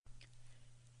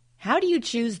How do you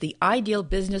choose the ideal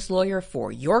business lawyer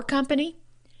for your company?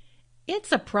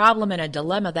 It's a problem and a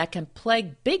dilemma that can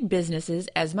plague big businesses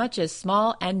as much as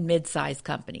small and mid-sized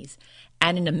companies.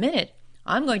 And in a minute,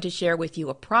 I'm going to share with you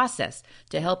a process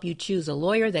to help you choose a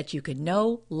lawyer that you can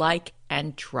know, like,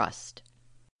 and trust.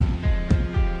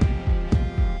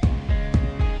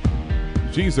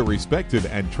 She's a respected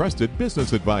and trusted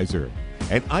business advisor,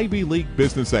 an Ivy League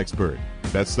business expert,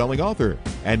 best-selling author,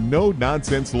 and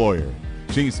no-nonsense lawyer.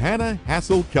 She's Hannah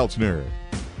Hassel-Kelchner.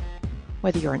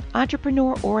 Whether you're an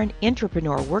entrepreneur or an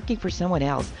intrapreneur working for someone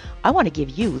else, I want to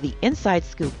give you the inside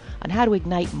scoop on how to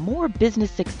ignite more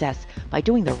business success by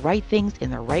doing the right things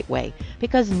in the right way.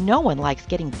 Because no one likes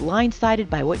getting blindsided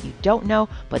by what you don't know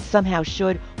but somehow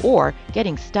should, or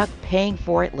getting stuck paying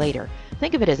for it later.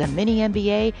 Think of it as a mini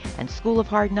MBA and School of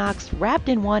Hard Knocks wrapped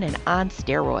in one and on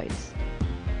steroids.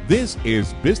 This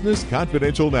is Business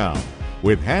Confidential Now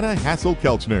with Hannah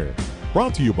Hassel-Kelchner.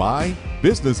 Brought to you by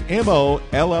Business MO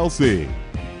LLC.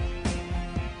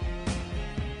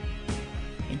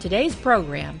 In today's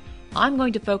program, I'm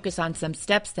going to focus on some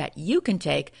steps that you can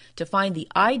take to find the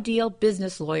ideal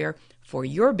business lawyer for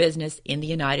your business in the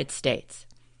United States.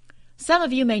 Some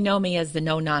of you may know me as the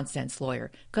no-nonsense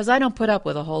lawyer because I don't put up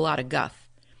with a whole lot of guff.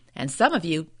 And some of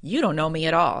you don't know me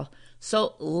at all.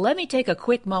 So let me take a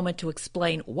quick moment to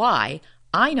explain why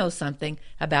I know something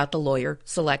about the lawyer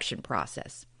selection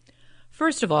process.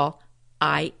 First of all,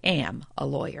 I am a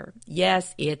lawyer.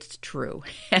 Yes, it's true.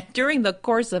 And during the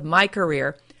course of my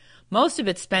career, most of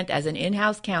it spent as an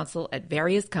in-house counsel at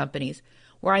various companies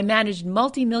where I managed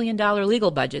multi-million-dollar legal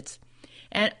budgets.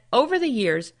 And over the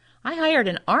years, I hired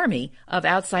an army of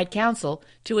outside counsel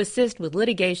to assist with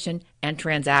litigation and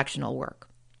transactional work.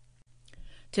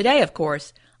 Today, of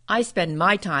course, I spend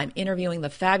my time interviewing the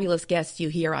fabulous guests you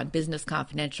hear on Business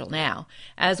Confidential Now,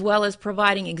 as well as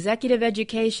providing executive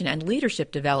education and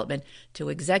leadership development to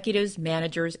executives,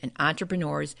 managers, and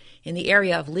entrepreneurs in the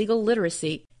area of legal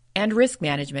literacy and risk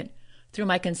management through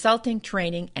my consulting,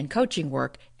 training, and coaching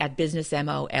work at Business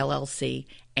MO LLC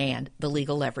and the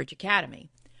Legal Leverage Academy.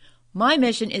 My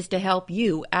mission is to help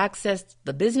you access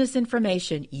the business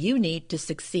information you need to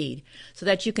succeed so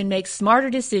that you can make smarter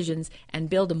decisions and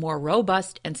build a more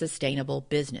robust and sustainable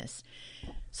business,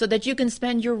 so that you can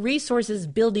spend your resources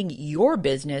building your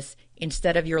business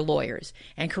instead of your lawyers,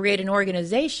 and create an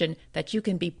organization that you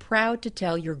can be proud to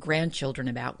tell your grandchildren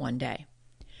about one day.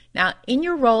 Now, in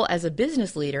your role as a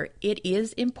business leader, it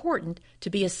is important to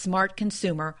be a smart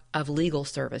consumer of legal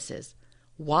services.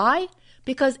 Why?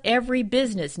 Because every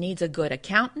business needs a good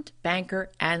accountant,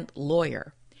 banker, and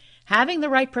lawyer. Having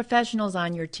the right professionals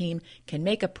on your team can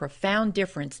make a profound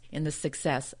difference in the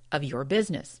success of your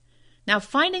business. Now,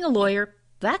 finding a lawyer,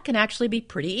 that can actually be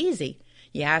pretty easy.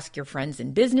 You ask your friends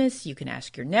in business, you can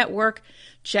ask your network,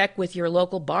 check with your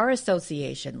local bar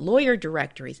association, lawyer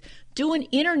directories, do an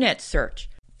internet search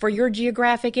for your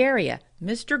geographic area.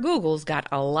 Mr. Google's got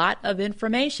a lot of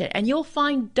information, and you'll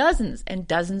find dozens and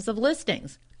dozens of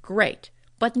listings. Great.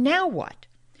 But now what?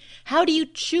 How do you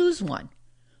choose one?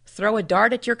 Throw a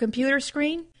dart at your computer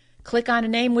screen? Click on a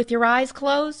name with your eyes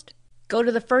closed? Go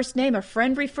to the first name a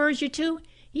friend refers you to?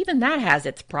 Even that has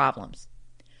its problems.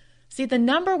 See, the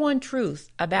number one truth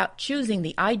about choosing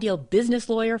the ideal business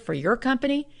lawyer for your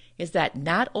company is that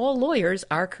not all lawyers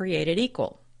are created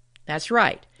equal. That's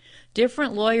right.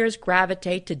 Different lawyers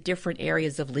gravitate to different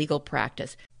areas of legal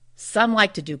practice. Some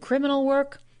like to do criminal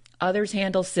work, others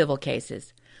handle civil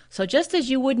cases. So just as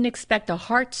you wouldn't expect a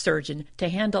heart surgeon to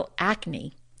handle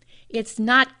acne, it's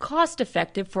not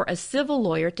cost-effective for a civil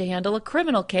lawyer to handle a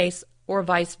criminal case or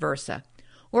vice versa,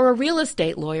 or a real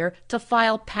estate lawyer to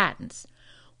file patents.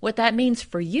 What that means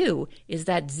for you is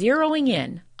that zeroing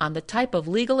in on the type of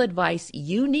legal advice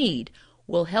you need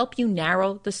will help you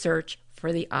narrow the search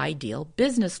for the ideal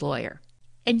business lawyer.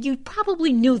 And you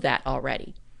probably knew that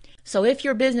already. So if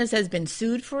your business has been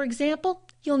sued, for example,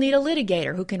 you'll need a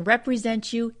litigator who can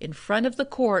represent you in front of the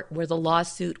court where the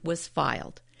lawsuit was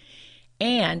filed,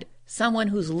 and someone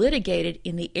who's litigated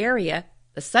in the area,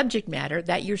 the subject matter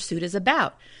that your suit is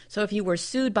about. So if you were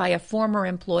sued by a former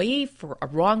employee for a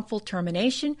wrongful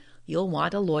termination, you'll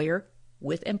want a lawyer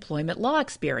with employment law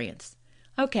experience.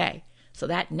 Okay, so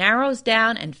that narrows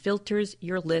down and filters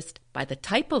your list by the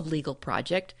type of legal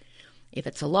project. If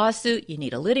it's a lawsuit, you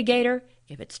need a litigator.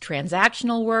 If it's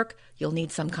transactional work, you'll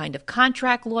need some kind of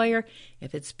contract lawyer.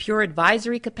 If it's pure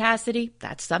advisory capacity,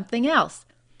 that's something else.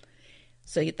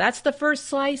 So that's the first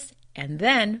slice, and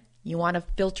then you want to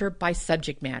filter by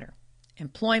subject matter: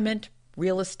 employment,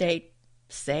 real estate,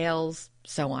 sales,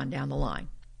 so on down the line.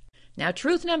 Now,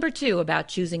 truth number 2 about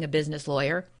choosing a business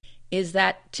lawyer: is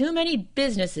that too many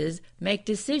businesses make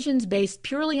decisions based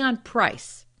purely on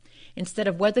price instead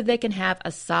of whether they can have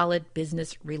a solid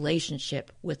business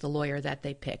relationship with the lawyer that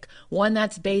they pick, one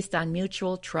that's based on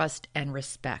mutual trust and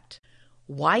respect.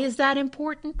 Why is that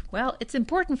important? Well, it's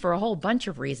important for a whole bunch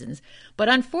of reasons, but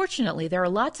unfortunately, there are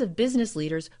lots of business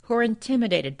leaders who are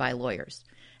intimidated by lawyers.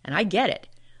 And I get it.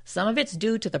 Some of it's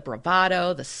due to the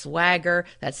bravado, the swagger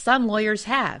that some lawyers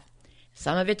have.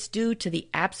 Some of it's due to the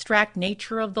abstract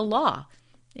nature of the law.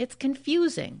 It's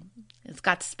confusing. It's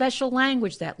got special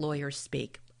language that lawyers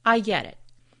speak. I get it.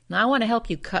 Now, I want to help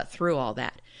you cut through all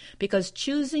that, because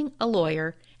choosing a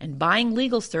lawyer and buying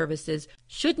legal services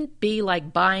shouldn't be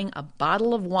like buying a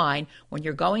bottle of wine when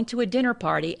you're going to a dinner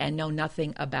party and know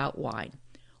nothing about wine.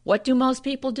 What do most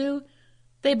people do?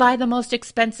 They buy the most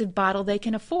expensive bottle they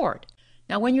can afford.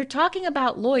 Now, when you're talking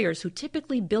about lawyers who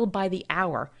typically bill by the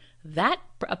hour, that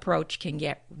approach can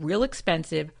get real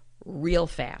expensive real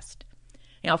fast.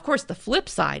 Now, of course, the flip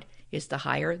side is to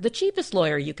hire the cheapest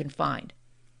lawyer you can find.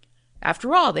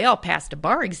 After all, they all passed a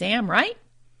bar exam, right?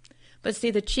 But see,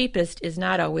 the cheapest is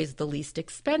not always the least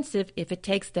expensive if it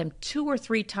takes them 2 or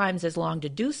 3 times as long to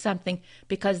do something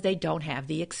because they don't have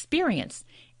the experience.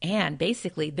 And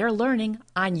basically, they're learning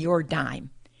on your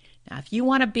dime. Now, if you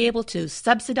want to be able to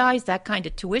subsidize that kind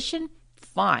of tuition,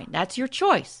 fine, that's your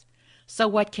choice. So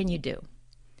what can you do?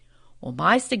 Well,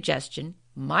 my suggestion,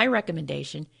 my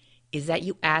recommendation, is that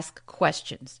you ask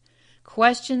questions.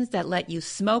 Questions that let you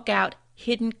smoke out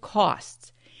hidden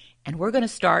costs. And we're going to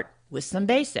start with some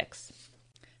basics.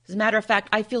 As a matter of fact,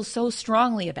 I feel so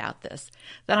strongly about this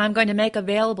that I'm going to make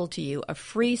available to you a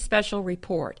free special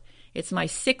report. It's my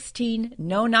 16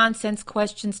 no-nonsense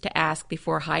questions to ask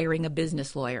before hiring a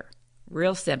business lawyer.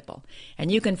 Real simple.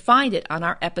 And you can find it on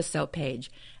our episode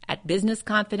page at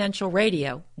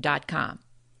businessconfidentialradio.com.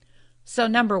 So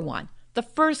number 1, the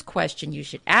first question you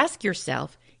should ask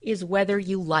yourself is whether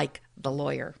you like the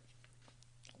lawyer.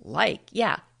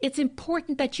 Yeah, it's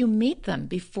important that you meet them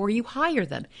before you hire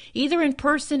them, either in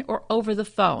person or over the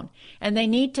phone, and they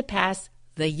need to pass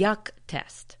the yuck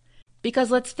test. Because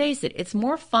let's face it, it's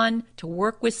more fun to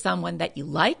work with someone that you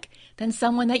like than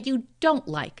someone that you don't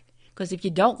like. Because if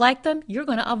you don't like them, you're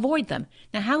going to avoid them.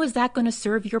 Now, how is that going to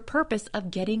serve your purpose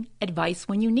of getting advice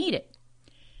when you need it?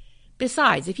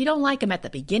 Besides, if you don't like them at the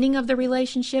beginning of the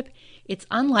relationship, it's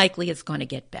unlikely it's going to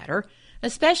get better,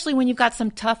 especially when you've got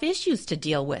some tough issues to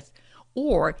deal with,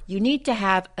 or you need to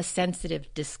have a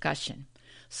sensitive discussion.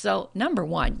 So, number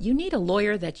 1, you need a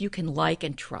lawyer that you can like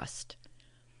and trust.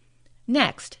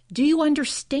 Next, do you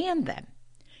understand them?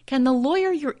 Can the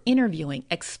lawyer you're interviewing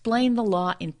explain the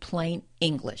law in plain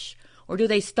English? Or do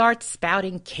they start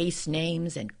spouting case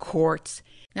names and courts?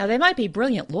 Now, they might be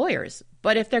brilliant lawyers,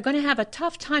 but if they're going to have a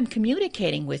tough time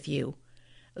communicating with you,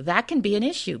 that can be an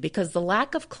issue because the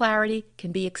lack of clarity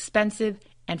can be expensive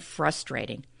and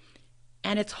frustrating.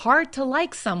 And it's hard to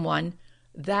like someone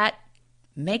that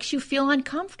makes you feel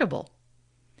uncomfortable.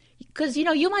 Because,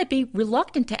 you might be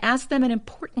reluctant to ask them an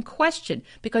important question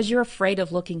because you're afraid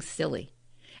of looking silly.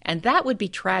 And that would be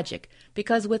tragic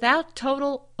because without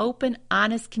total, open,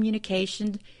 honest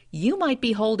communication, you might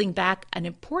be holding back an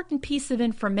important piece of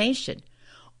information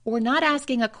or not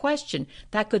asking a question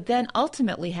that could then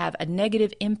ultimately have a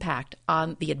negative impact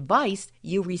on the advice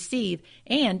you receive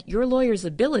and your lawyer's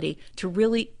ability to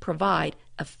really provide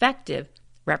effective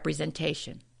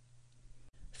representation.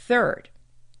 Third,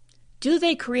 do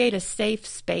they create a safe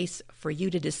space for you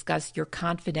to discuss your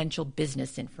confidential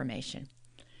business information?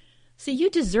 See, you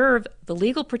deserve the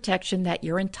legal protection that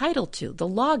you're entitled to. The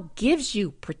law gives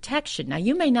you protection. Now,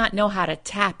 you may not know how to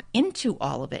tap into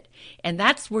all of it, and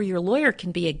that's where your lawyer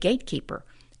can be a gatekeeper,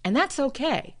 and that's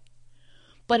okay.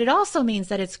 But it also means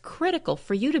that it's critical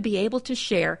for you to be able to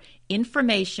share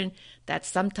information that's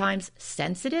sometimes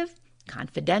sensitive,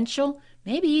 confidential,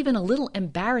 maybe even a little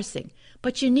embarrassing,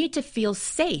 but you need to feel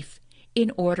safe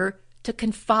in order to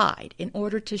confide, in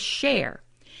order to share.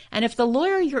 And if the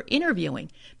lawyer you're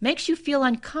interviewing makes you feel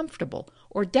uncomfortable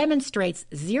or demonstrates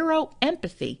zero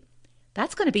empathy,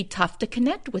 that's going to be tough to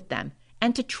connect with them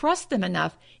and to trust them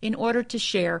enough in order to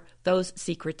share those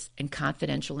secrets and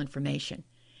confidential information.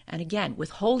 And again,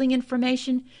 withholding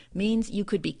information means you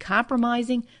could be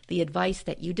compromising the advice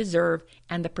that you deserve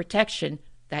and the protection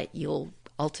that you'll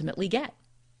ultimately get.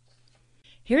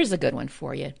 Here's a good one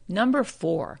for you. Number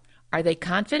 4, are they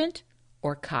confident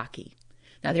or cocky?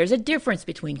 Now, there's a difference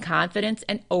between confidence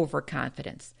and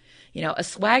overconfidence. A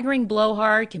swaggering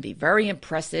blowhard can be very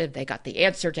impressive. They got the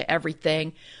answer to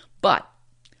everything. But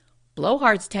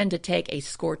blowhards tend to take a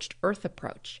scorched earth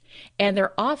approach, and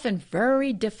they're often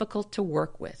very difficult to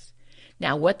work with.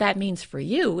 Now, what that means for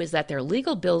you is that their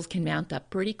legal bills can mount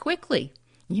up pretty quickly.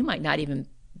 You might not even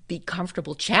be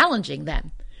comfortable challenging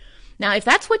them. Now, if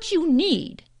that's what you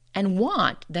need and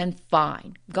want, then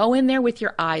fine. Go in there with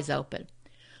your eyes open.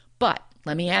 But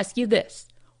let me ask you this.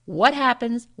 What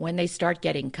happens when they start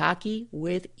getting cocky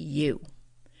with you?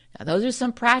 Now, those are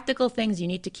some practical things you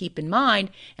need to keep in mind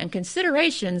and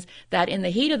considerations that in the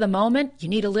heat of the moment, you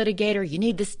need a litigator, you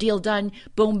need this deal done,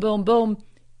 boom, boom, boom.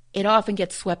 It often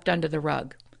gets swept under the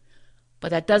rug.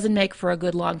 But that doesn't make for a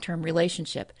good long-term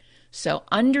relationship. So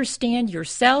understand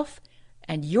yourself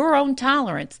and your own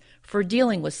tolerance for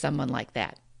dealing with someone like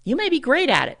that. You may be great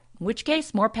at it, in which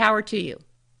case, more power to you.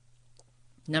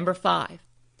 Number 5,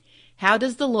 how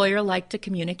does the lawyer like to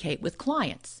communicate with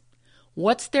clients?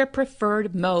 What's their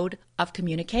preferred mode of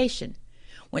communication?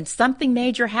 When something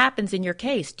major happens in your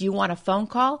case, do you want a phone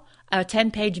call, a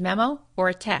 10-page memo, or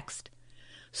a text?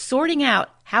 Sorting out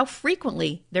how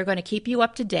frequently they're going to keep you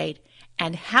up to date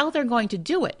and how they're going to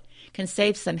do it can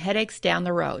save some headaches down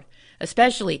the road,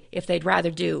 especially if they'd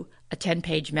rather do a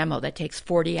 10-page memo that takes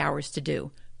 40 hours to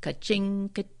do. Ka-ching,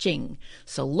 ka-ching.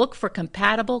 So look for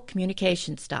compatible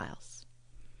communication styles.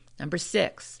 Number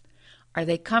 6, are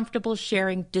they comfortable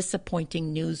sharing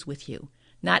disappointing news with you?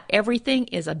 Not everything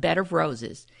is a bed of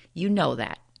roses. You know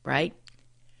that, right?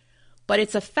 But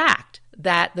it's a fact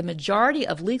that the majority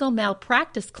of legal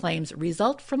malpractice claims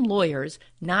result from lawyers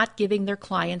not giving their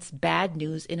clients bad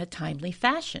news in a timely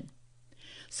fashion.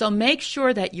 So make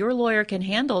sure that your lawyer can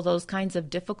handle those kinds of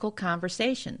difficult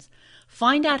conversations.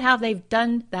 Find out how they've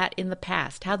done that in the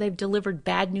past, how they've delivered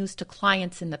bad news to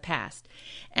clients in the past.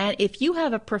 And if you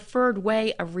have a preferred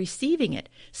way of receiving it,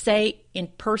 say in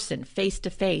person,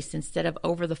 face-to-face, instead of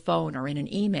over the phone or in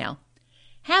an email,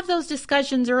 have those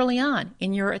discussions early on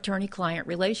in your attorney-client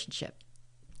relationship.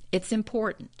 It's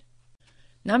important.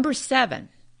 Number 7,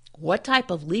 what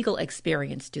type of legal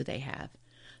experience do they have?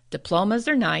 Diplomas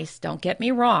are nice, don't get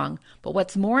me wrong, but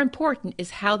what's more important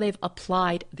is how they've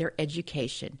applied their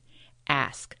education.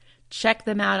 Ask. Check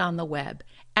them out on the web.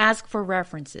 Ask for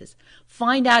references.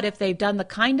 Find out if they've done the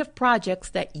kind of projects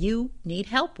that you need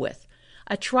help with.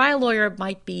 A trial lawyer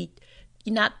might be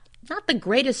not the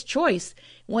greatest choice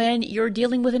when you're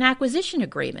dealing with an acquisition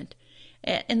agreement.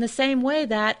 In the same way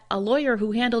that a lawyer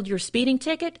who handled your speeding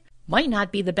ticket might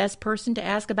not be the best person to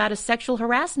ask about a sexual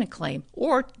harassment claim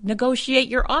or negotiate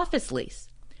your office lease.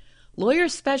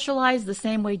 Lawyers specialize the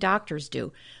same way doctors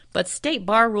do, but state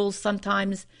bar rules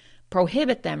sometimes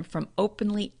prohibit them from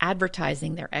openly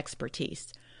advertising their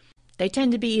expertise. They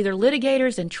tend to be either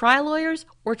litigators and trial lawyers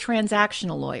or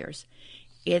transactional lawyers.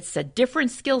 It's a different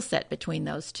skill set between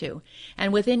those two.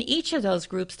 And within each of those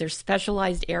groups, there's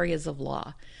specialized areas of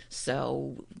law.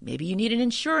 So maybe you need an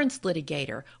insurance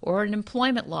litigator or an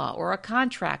employment law or a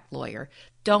contract lawyer.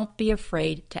 Don't be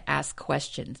afraid to ask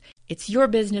questions. It's your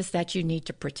business that you need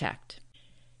to protect.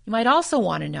 You might also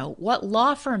want to know what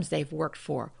law firms they've worked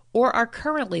for or are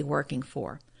currently working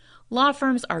for. Law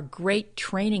firms are great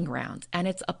training grounds, and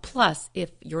it's a plus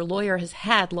if your lawyer has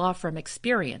had law firm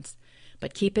experience.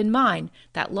 But keep in mind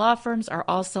that law firms are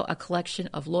also a collection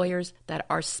of lawyers that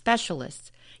are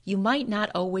specialists. You might not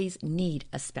always need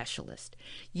a specialist.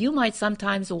 You might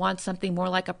sometimes want something more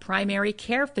like a primary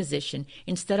care physician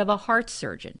instead of a heart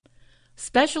surgeon.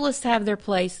 Specialists have their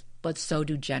place, but so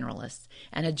do generalists.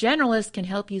 And a generalist can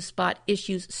help you spot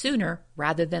issues sooner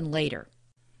rather than later.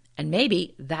 And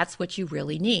maybe that's what you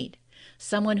really need.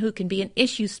 Someone who can be an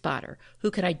issue spotter, who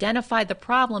can identify the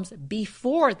problems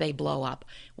before they blow up,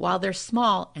 while they're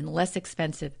small and less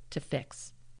expensive to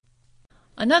fix.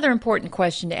 Another important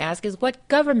question to ask is what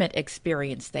government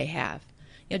experience they have.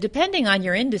 Depending on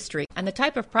your industry and the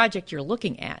type of project you're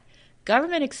looking at,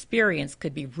 government experience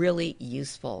could be really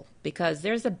useful because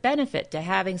there's a benefit to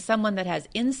having someone that has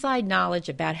inside knowledge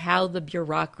about how the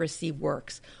bureaucracy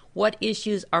works, what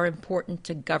issues are important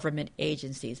to government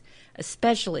agencies,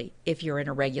 especially if you're in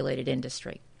a regulated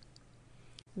industry.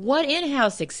 What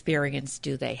in-house experience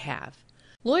do they have?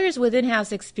 Lawyers with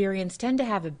in-house experience tend to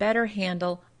have a better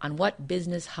handle on what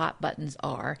business hot buttons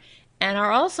are and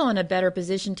are also in a better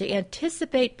position to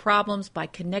anticipate problems by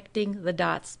connecting the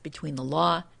dots between the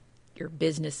law, your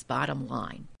business bottom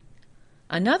line.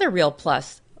 Another real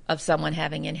plus of someone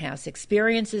having in-house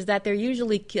experience is that they're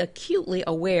usually acutely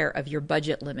aware of your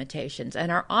budget limitations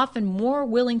and are often more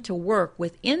willing to work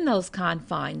within those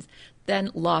confines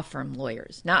than law firm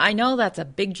lawyers. Now, I know that's a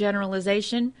big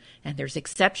generalization, and there's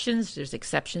exceptions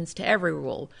to every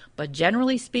rule, but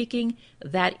generally speaking,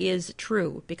 that is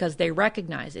true because they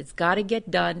recognize it's got to get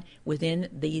done within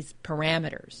these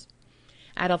parameters.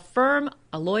 At a firm,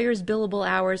 a lawyer's billable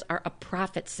hours are a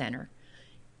profit center.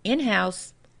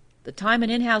 In-house, The time an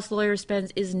in-house lawyer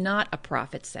spends is not a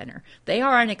profit center. They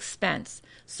are an expense,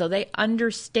 so they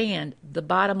understand the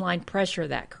bottom line pressure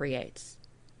that creates.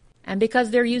 And because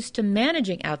they're used to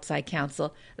managing outside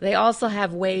counsel, they also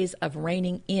have ways of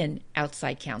reining in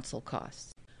outside counsel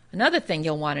costs. Another thing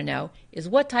you'll want to know is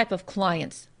what type of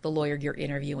clients the lawyer you're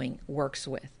interviewing works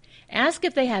with. Ask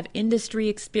if they have industry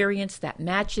experience that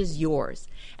matches yours,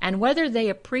 and whether they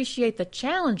appreciate the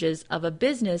challenges of a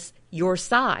business your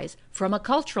size from a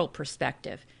cultural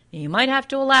perspective. And you might have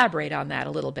to elaborate on that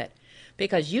a little bit,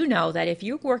 because you know that if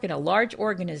you work in a large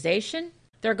organization,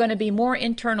 there are going to be more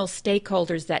internal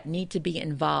stakeholders that need to be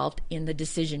involved in the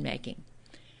decision making,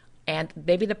 and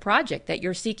maybe the project that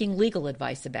you're seeking legal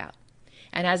advice about.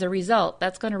 And as a result,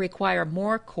 that's going to require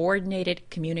more coordinated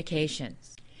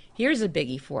communications. Here's a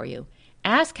biggie for you.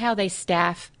 Ask how they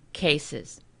staff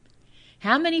cases.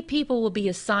 How many people will be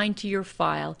assigned to your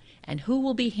file, and who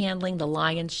will be handling the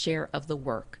lion's share of the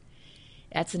work?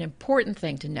 That's an important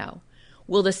thing to know.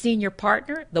 Will the senior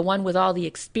partner, the one with all the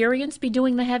experience, be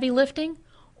doing the heavy lifting?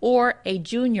 Or a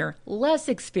junior, less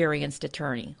experienced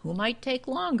attorney who might take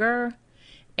longer?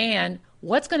 And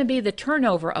what's going to be the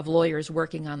turnover of lawyers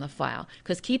working on the file?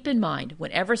 Because keep in mind,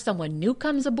 whenever someone new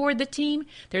comes aboard the team,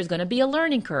 there's going to be a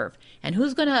learning curve. And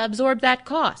who's going to absorb that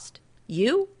cost?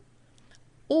 You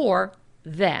or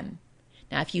them?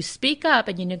 Now, if you speak up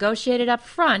and you negotiate it up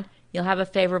front, you'll have a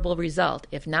favorable result.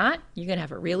 If not, you're going to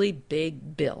have a really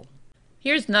big bill.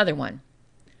 Here's another one.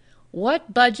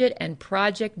 What budget and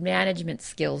project management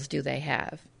skills do they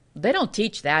have? They don't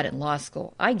teach that in law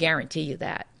school. I guarantee you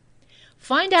that.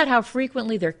 Find out how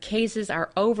frequently their cases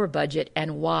are over budget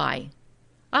and why.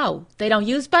 Oh, they don't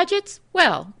use budgets?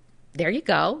 Well, there you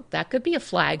go. That could be a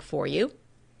flag for you.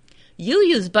 You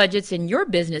use budgets in your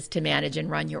business to manage and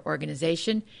run your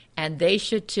organization, and they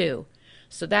should too.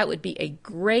 So that would be a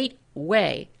great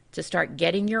way to start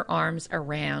getting your arms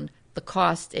around the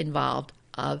costs involved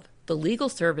of the legal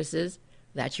services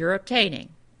that you're obtaining.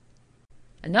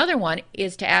 Another one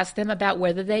is to ask them about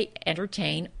whether they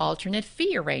entertain alternate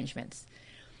fee arrangements.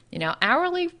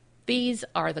 Hourly fees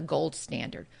are the gold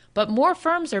standard, but more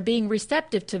firms are being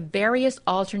receptive to various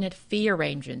alternate fee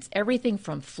arrangements, everything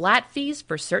from flat fees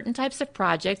for certain types of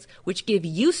projects, which give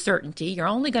you certainty you're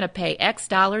only going to pay X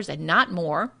dollars and not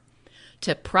more,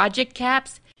 to project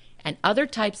caps and other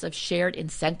types of shared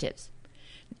incentives.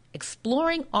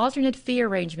 Exploring alternate fee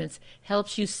arrangements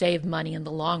helps you save money in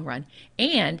the long run,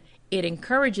 and it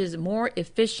encourages more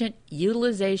efficient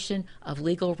utilization of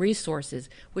legal resources,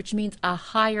 which means a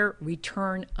higher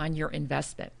return on your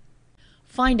investment.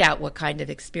 Find out what kind of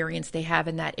experience they have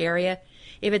in that area,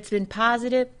 if it's been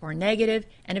positive or negative,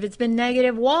 and if it's been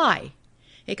negative, why.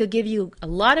 It could give you a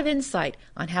lot of insight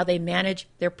on how they manage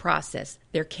their process,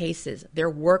 their cases,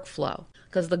 their workflow,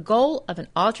 because the goal of an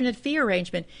alternate fee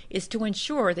arrangement is to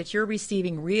ensure that you're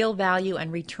receiving real value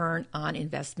and return on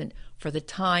investment for the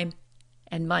time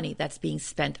and money that's being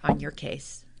spent on your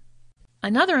case.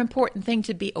 Another important thing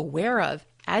to be aware of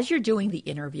as you're doing the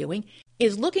interviewing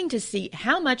is looking to see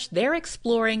how much they're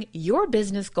exploring your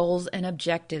business goals and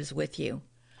objectives with you.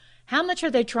 How much are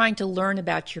they trying to learn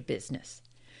about your business?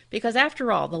 Because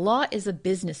after all, the law is a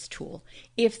business tool.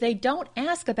 If they don't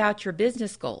ask about your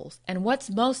business goals and what's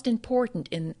most important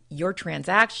in your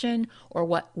transaction or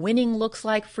what winning looks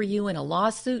like for you in a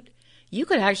lawsuit, you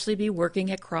could actually be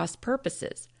working at cross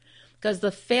purposes. Because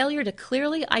the failure to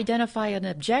clearly identify an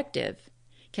objective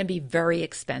can be very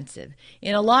expensive.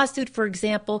 In a lawsuit, for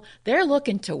example, they're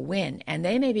looking to win, and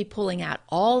they may be pulling out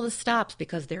all the stops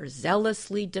because they're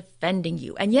zealously defending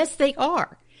you. And yes, they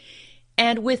are.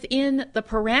 And within the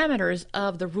parameters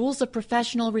of the rules of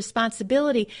professional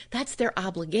responsibility, that's their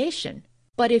obligation.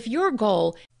 But if your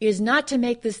goal is not to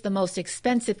make this the most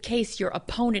expensive case your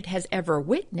opponent has ever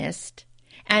witnessed,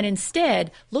 and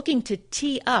instead looking to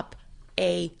tee up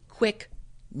a quick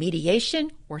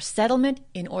mediation or settlement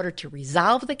in order to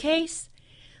resolve the case,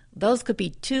 those could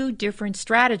be two different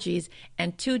strategies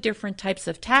and two different types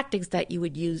of tactics that you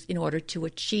would use in order to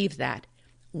achieve that,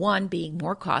 one being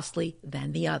more costly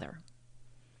than the other.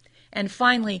 And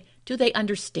finally, do they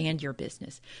understand your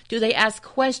business? Do they ask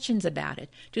questions about it?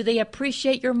 Do they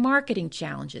appreciate your marketing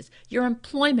challenges, your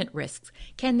employment risks?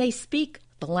 Can they speak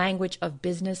the language of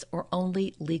business or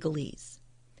only legalese?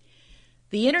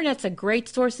 The internet's a great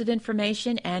source of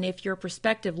information, and if your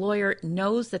prospective lawyer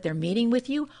knows that they're meeting with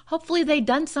you, hopefully they've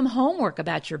done some homework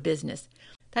about your business.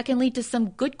 That can lead to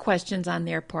some good questions on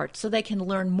their part so they can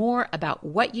learn more about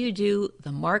what you do,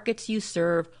 the markets you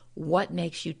serve, what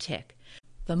makes you tick.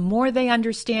 The more they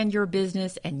understand your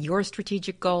business and your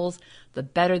strategic goals, the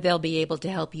better they'll be able to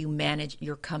help you manage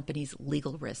your company's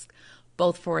legal risk,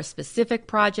 both for a specific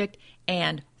project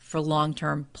and for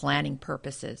long-term planning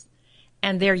purposes.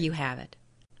 And there you have it.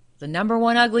 The number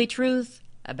one ugly truth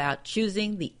about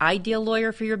choosing the ideal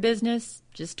lawyer for your business,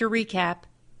 just to recap,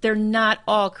 they're not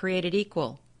all created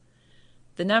equal.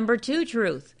 The number two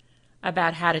truth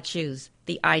about how to choose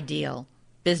the ideal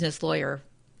business lawyer,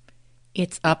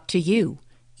 it's up to you.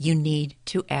 You need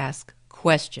to ask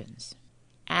questions.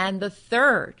 And the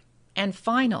third and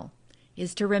final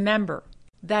is to remember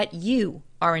that you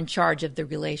are in charge of the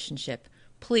relationship.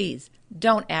 Please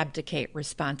don't abdicate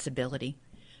responsibility.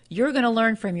 You're going to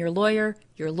learn from your lawyer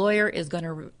is going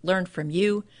to learn from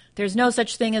you. There's no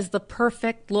such thing as the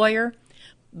perfect lawyer,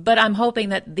 but I'm hoping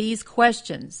that these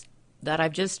questions that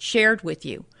I've just shared with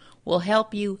you will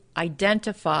help you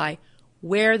identify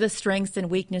where the strengths and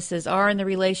weaknesses are in the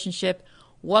relationship,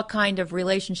 what kind of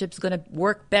relationship is going to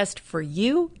work best for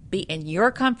you, be in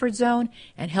your comfort zone,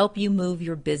 and help you move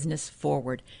your business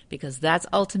forward, because that's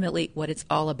ultimately what it's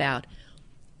all about.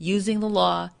 Using the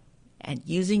law and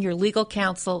using your legal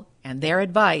counsel and their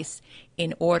advice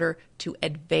in order to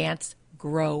advance,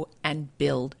 grow, and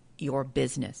build your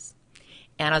business.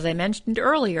 And as I mentioned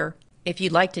earlier, if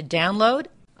you'd like to download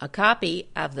a copy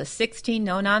of the 16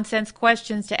 no-nonsense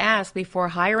questions to ask before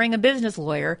hiring a business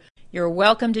lawyer, you're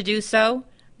welcome to do so.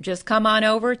 Just come on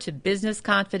over to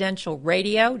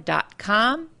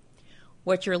businessconfidentialradio.com.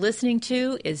 What you're listening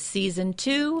to is Season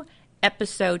 2,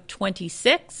 Episode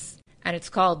 26, and it's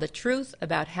called The Truth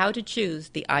About How to Choose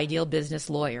the Ideal Business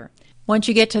Lawyer. Once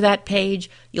you get to that page,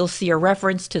 you'll see a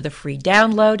reference to the free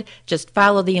download. Just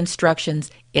follow the instructions.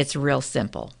 It's real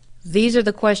simple. These are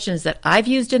the questions that I've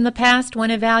used in the past when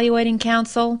evaluating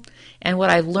counsel, and what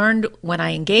I've learned when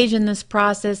I engage in this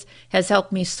process has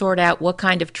helped me sort out what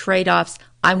kind of trade-offs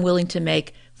I'm willing to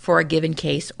make for a given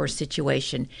case or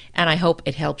situation, and I hope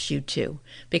it helps you too,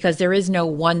 because there is no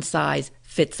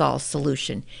one-size-fits-all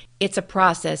solution. It's a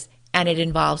process, and it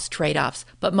involves trade-offs,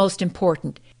 but most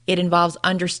important, it involves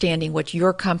understanding what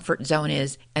your comfort zone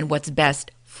is and what's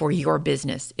best for your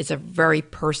business. It's a very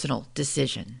personal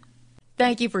decision.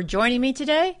 Thank you for joining me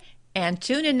today, and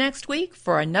tune in next week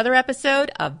for another episode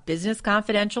of Business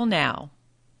Confidential Now.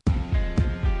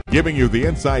 Giving you the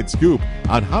inside scoop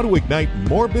on how to ignite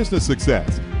more business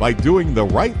success by doing the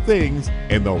right things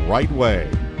in the right way.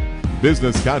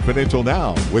 Business Confidential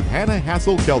Now with Hannah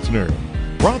Hassel-Kelchner.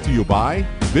 Brought to you by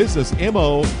Business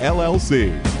MO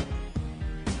LLC.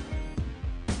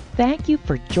 Thank you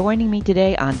for joining me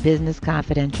today on Business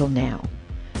Confidential Now.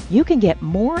 You can get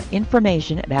more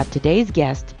information about today's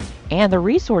guest and the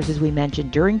resources we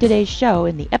mentioned during today's show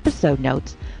in the episode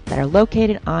notes that are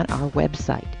located on our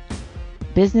website,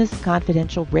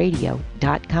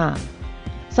 businessconfidentialradio.com.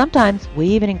 Sometimes we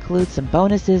even include some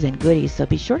bonuses and goodies, so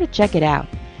be sure to check it out.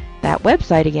 That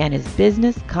website again is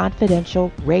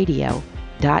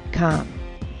businessconfidentialradio.com.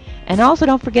 And also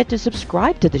don't forget to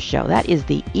subscribe to the show. That is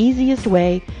the easiest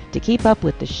way to keep up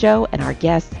with the show and our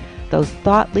guests, those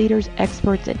thought leaders,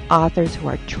 experts, and authors who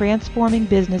are transforming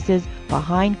businesses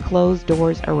behind closed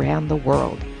doors around the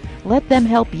world. Let them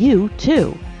help you,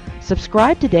 too.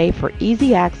 Subscribe today for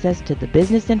easy access to the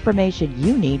business information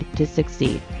you need to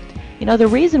succeed. You know, the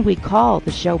reason we call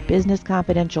the show Business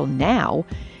Confidential Now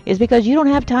is because you don't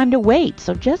have time to wait,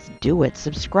 so just do it.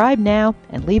 Subscribe now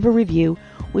and leave a review.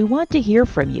 We want to hear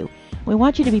from you. We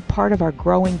want you to be part of our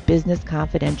growing Business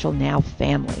Confidential Now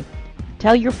family.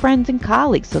 Tell your friends and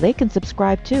colleagues so they can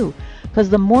subscribe too, because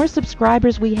the more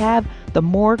subscribers we have, the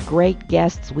more great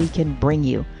guests we can bring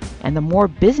you, and the more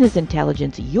business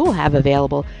intelligence you'll have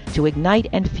available to ignite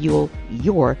and fuel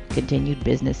your continued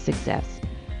business success.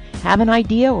 Have an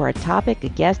idea or a topic, a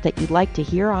guest that you'd like to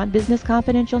hear on Business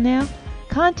Confidential Now?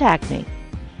 Contact me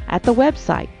at the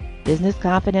website,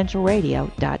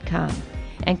 businessconfidentialradio.com,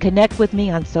 and connect with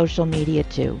me on social media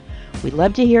too. We'd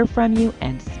love to hear from you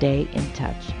and stay in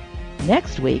touch.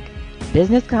 Next week,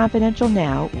 Business Confidential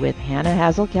Now with Hannah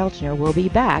Hassel-Kelchner will be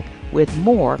back with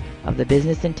more of the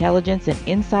business intelligence and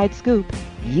inside scoop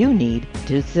you need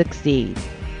to succeed.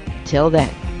 Till then.